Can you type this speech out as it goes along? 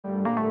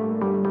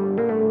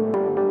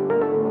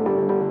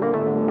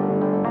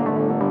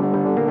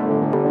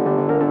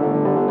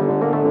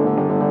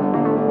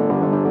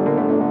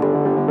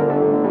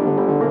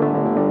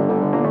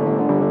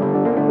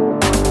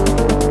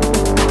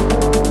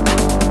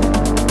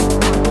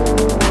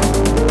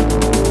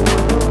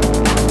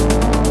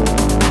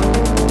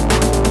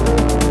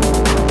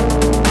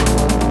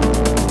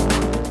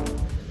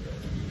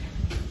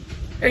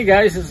Hey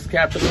guys, this is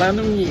Captain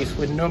Muniz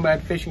with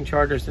Nomad Fishing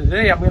Charters.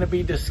 Today I'm going to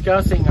be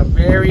discussing a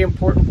very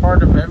important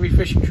part of every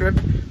fishing trip,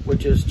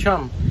 which is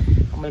chum.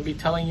 I'm going to be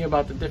telling you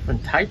about the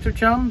different types of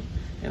chum,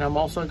 and I'm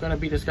also going to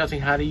be discussing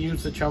how to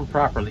use the chum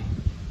properly.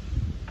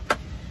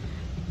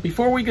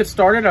 Before we get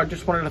started, I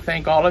just wanted to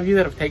thank all of you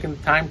that have taken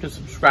the time to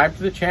subscribe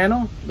to the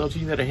channel. Those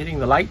of you that are hitting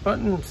the like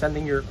button and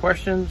sending your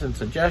questions and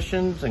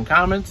suggestions and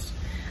comments,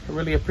 I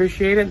really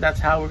appreciate it. That's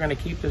how we're going to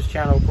keep this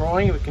channel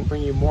growing. We can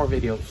bring you more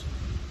videos.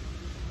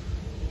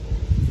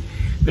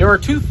 There are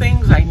two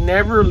things I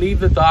never leave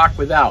the dock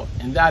without,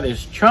 and that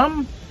is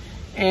chum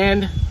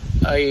and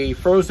a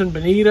frozen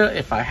bonita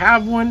if I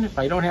have one. If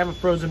I don't have a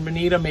frozen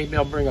bonita, maybe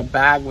I'll bring a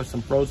bag with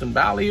some frozen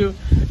value.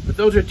 But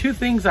those are two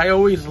things I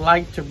always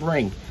like to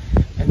bring,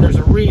 and there's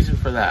a reason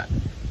for that.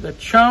 The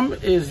chum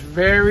is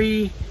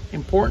very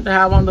important to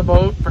have on the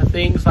boat for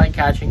things like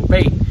catching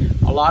bait.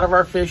 A lot of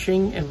our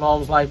fishing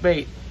involves live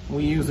bait.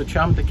 We use the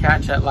chum to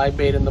catch that live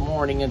bait in the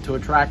morning and to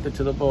attract it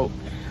to the boat.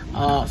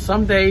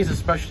 Some days,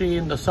 especially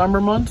in the summer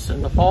months,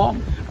 in the fall,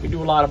 we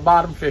do a lot of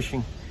bottom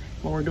fishing.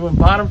 When we're doing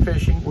bottom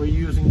fishing, we're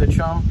using the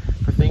chum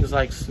for things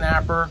like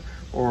snapper,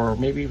 or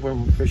maybe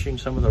when we're fishing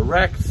some of the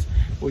wrecks,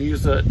 we'll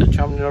use the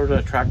chum in order to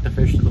attract the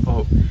fish to the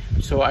boat.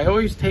 So I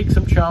always take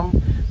some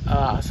chum.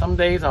 Some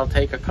days I'll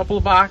take a couple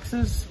of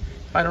boxes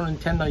if I don't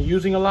intend on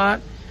using a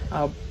lot.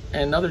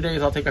 And other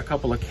days I'll take a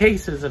couple of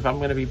cases if I'm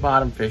going to be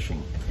bottom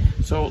fishing.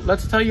 So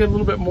let's tell you a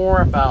little bit more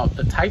about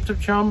the types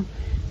of chum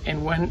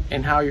and when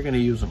and how you're going to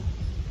use them.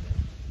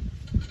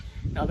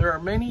 Now, there are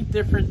many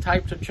different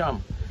types of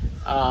chum.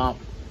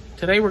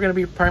 Today we're going to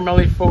be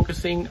primarily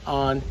focusing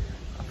on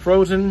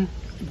frozen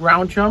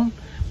ground chum,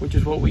 which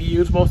is what we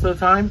use most of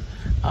the time.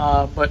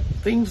 But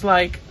things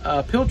like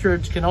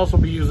pilchards can also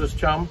be used as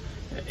chum,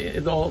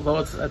 though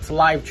it's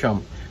live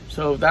chum.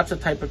 So that's a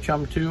type of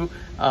chum too.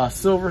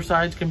 Silver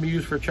sides can be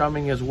used for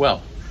chumming as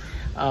well.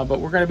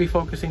 But we're going to be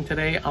focusing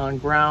today on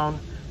ground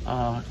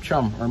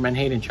chum, or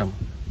Menhaden chum.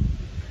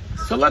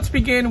 So let's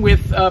begin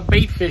with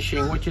bait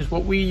fishing, which is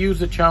what we use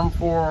the chum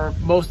for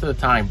most of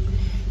the time.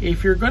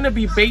 If you're going to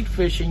be bait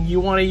fishing, you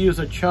want to use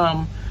a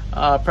chum,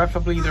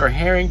 preferably either a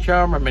herring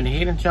chum or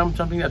Menhaden chum,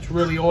 something that's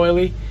really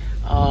oily.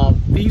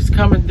 These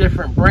come in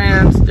different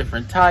brands,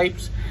 different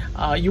types.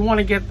 You want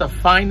to get the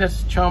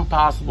finest chum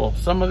possible.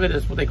 Some of it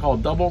is what they call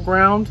double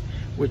ground,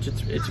 which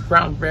it's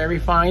ground very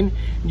fine.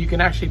 And you can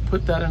actually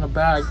put that in a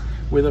bag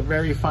with a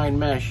very fine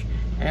mesh.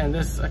 And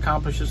this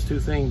accomplishes two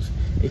things.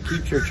 It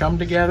keeps your chum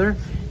together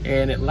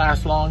and it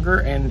lasts longer.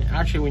 And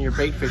actually, when you're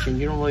bait fishing,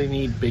 you don't really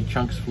need big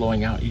chunks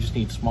flowing out. You just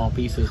need small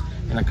pieces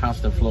and a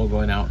constant flow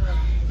going out.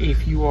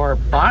 If you are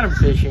bottom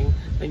fishing,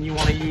 then you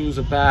want to use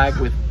a bag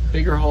with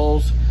bigger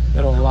holes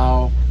that'll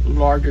allow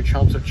larger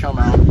chunks of chum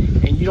out.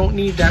 And you don't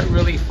need that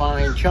really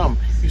fine chum.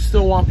 You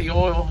still want the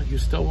oil, you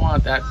still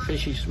want that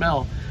fishy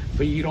smell,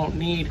 but you don't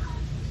need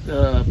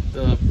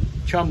the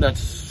chum that's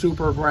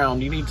super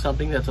ground. You need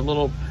something that's a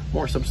little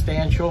more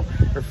substantial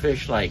for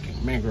fish like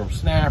mangrove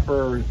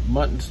snapper,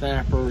 mutton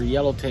snapper,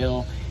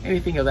 yellowtail,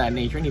 anything of that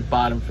nature, any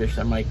bottom fish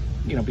that might,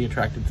 be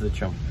attracted to the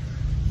chum.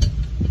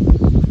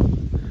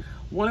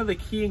 One of the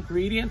key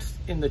ingredients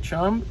in the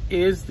chum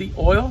is the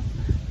oil.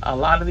 A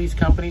lot of these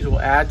companies will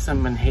add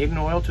some Menhaden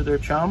oil to their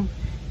chum,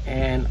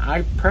 and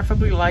I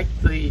preferably like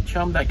the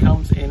chum that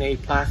comes in a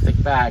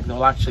plastic bag.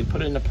 They'll actually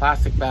put it in a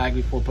plastic bag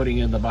before putting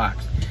it in the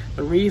box.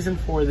 The reason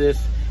for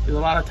this is a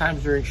lot of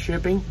times during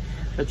shipping,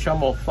 the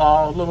chum will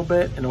thaw a little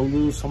bit and it'll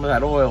lose some of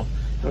that oil.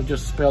 It'll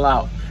just spill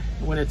out.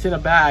 When it's in a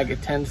bag,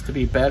 it tends to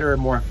be better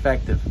and more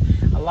effective.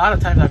 A lot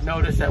of times I've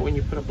noticed that when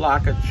you put a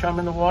block of chum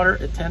in the water,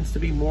 it tends to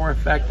be more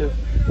effective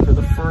for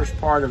the first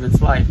part of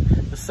its life.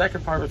 The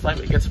second part of its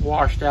life, it gets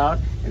washed out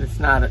and it's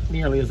not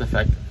nearly as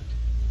effective.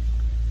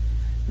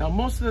 Now,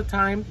 most of the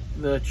time,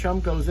 the chum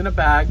goes in a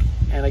bag,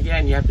 and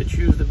again, you have to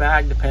choose the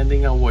bag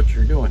depending on what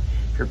you're doing.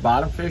 If you're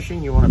bottom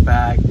fishing, you want a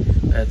bag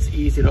that's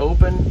easy to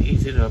open,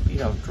 easy to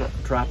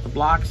drop the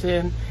blocks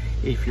in.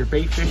 If you're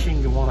bait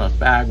fishing, you want a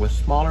bag with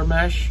smaller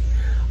mesh.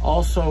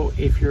 Also,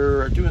 if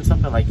you're doing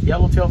something like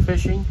yellowtail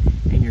fishing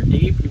and you're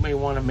deep, you may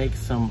want to make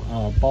some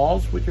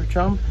balls with your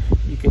chum.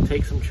 You can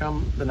take some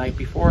chum the night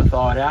before,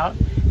 thaw it out,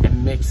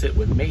 and mix it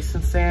with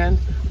mason sand,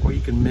 or you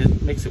can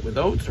mix it with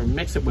oats, or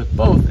mix it with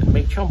both and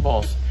make chum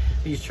balls.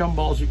 These chum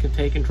balls you can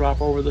take and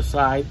drop over the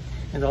side,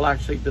 and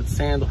the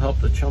sand will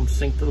help the chum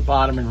sink to the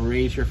bottom and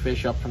raise your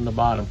fish up from the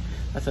bottom.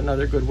 That's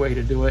another good way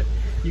to do it.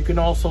 You can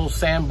also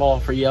sandball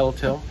for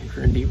yellowtail if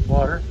you're in deep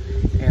water,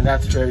 and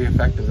that's very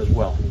effective as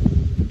well.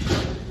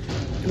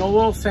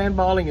 Although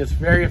sandballing is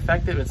very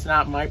effective, it's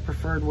not my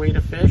preferred way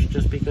to fish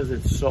just because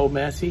it's so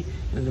messy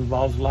and it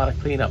involves a lot of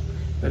cleanup.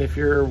 But if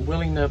you're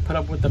willing to put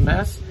up with the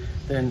mess,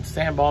 then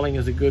sandballing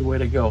is a good way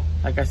to go.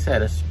 Like I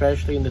said,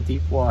 especially in the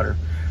deep water.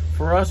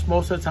 For us,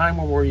 most of the time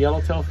when we're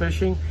yellowtail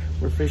fishing,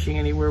 we're fishing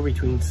anywhere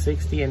between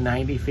 60 and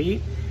 90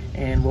 feet.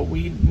 And what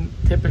we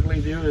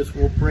typically do is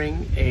we'll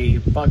bring a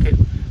bucket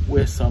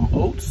with some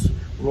oats,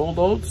 rolled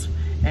oats,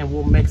 and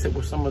we'll mix it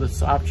with some of the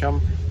soft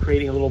chum,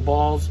 creating little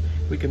balls.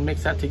 We can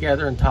mix that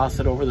together and toss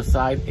it over the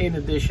side in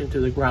addition to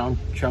the ground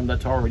chum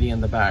that's already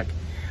in the bag.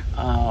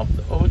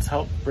 The oats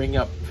help bring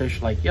up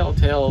fish like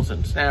yellowtails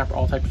and snapper,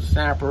 all types of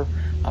snapper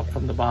up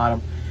from the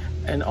bottom.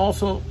 And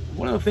also,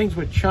 one of the things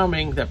with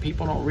chumming that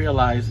people don't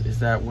realize is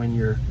that when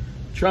you're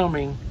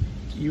chumming,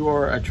 you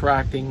are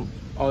attracting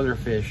other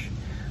fish.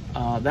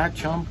 That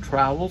chum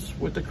travels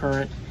with the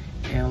current,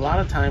 and a lot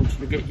of times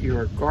you get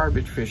your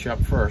garbage fish up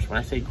first. When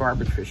I say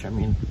garbage fish, I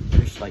mean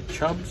fish like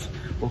chubs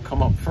will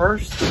come up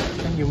first.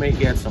 Then you may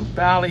get some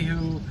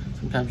ballyhoo.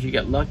 Sometimes you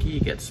get lucky, you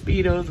get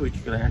speedos, which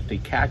you can actually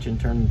catch and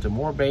turn into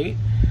more bait.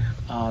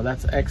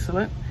 That's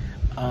excellent.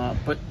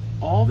 But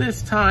all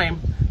this time,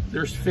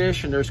 there's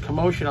fish and there's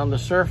commotion on the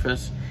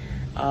surface.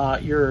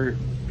 Your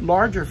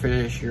larger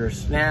fish, your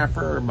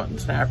snapper, mutton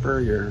snapper,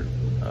 your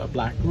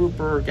black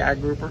grouper,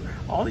 gag grouper,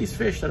 all these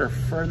fish that are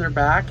further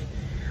back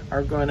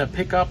are going to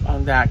pick up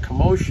on that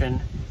commotion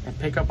and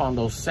pick up on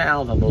those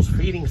sounds, on those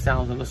feeding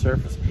sounds on the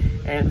surface.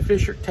 And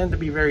fish tend to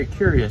be very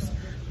curious.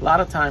 A lot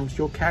of times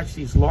you'll catch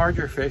these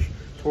larger fish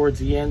towards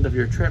the end of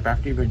your trip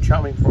after you've been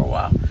chumming for a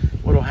while.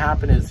 What will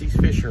happen is these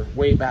fish are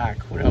way back,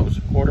 who knows,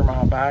 a quarter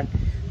mile back.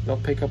 They'll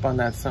pick up on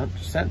that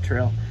scent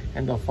trail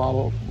and they'll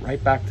follow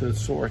right back to the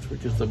source,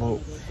 which is the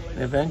boat.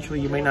 And eventually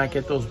you may not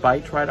get those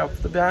bites right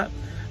off the bat,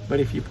 but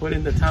if you put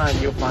in the time,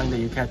 you'll find that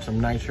you catch some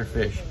nicer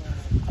fish.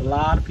 A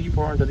lot of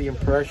people are under the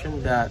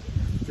impression that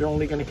you're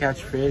only going to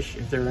catch fish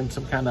if they're in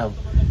some kind of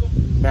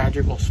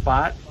magical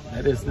spot.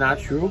 That is not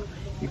true.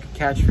 You can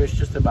catch fish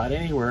just about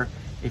anywhere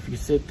if you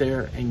sit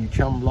there and you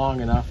chum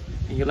long enough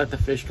and you let the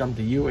fish come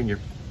to you and you're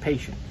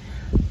patient.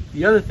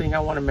 The other thing I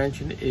want to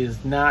mention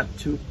is not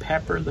to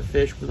pepper the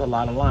fish with a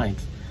lot of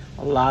lines.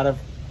 A lot of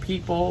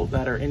people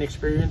that are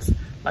inexperienced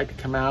like to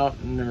come out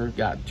and they've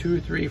got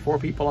 2, 3, 4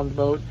 people on the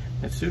boat.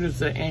 As soon as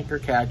the anchor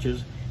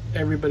catches,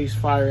 everybody's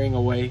firing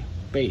away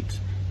baits.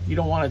 You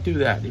don't want to do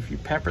that. If you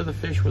pepper the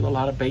fish with a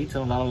lot of baits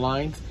and a lot of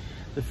lines,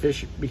 the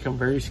fish become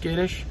very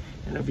skittish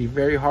and it'll be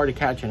very hard to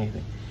catch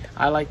anything.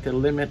 I like to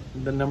limit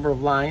the number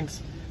of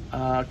lines,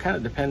 kind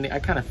of depending. I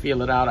kind of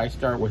feel it out. I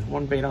start with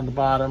 1 bait on the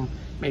bottom,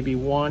 maybe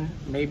 1,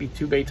 maybe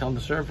 2 baits on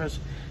the surface.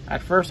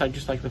 At first, I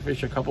just like to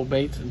fish a couple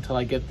baits until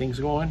I get things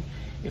going.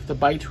 If the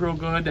bite's real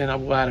good, then I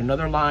will add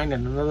another line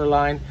and another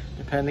line,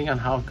 depending on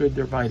how good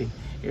they're biting.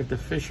 If the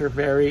fish are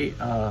very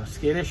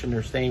skittish and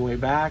they're staying way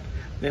back,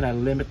 then I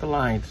limit the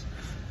lines.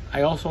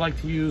 I also like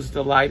to use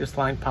the lightest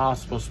line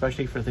possible,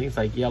 especially for things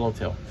like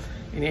yellowtail.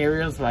 In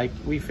areas like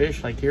we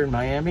fish, like here in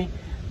Miami,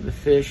 the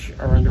fish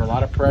are under a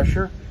lot of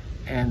pressure,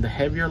 and the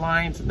heavier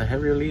lines and the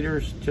heavier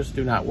leaders just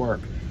do not work.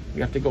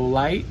 You have to go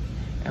light,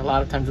 and a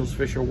lot of times those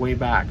fish are way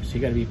back. So you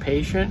got to be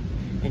patient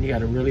and you got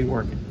to really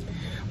work it.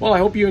 Well, I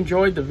hope you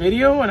enjoyed the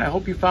video and I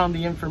hope you found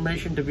the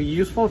information to be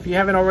useful. If you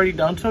haven't already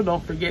done so,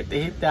 don't forget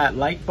to hit that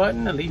like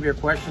button and leave your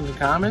questions and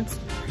comments.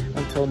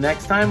 Until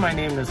next time, my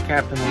name is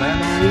Captain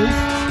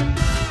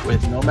Muniz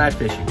with Nomad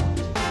Fishing.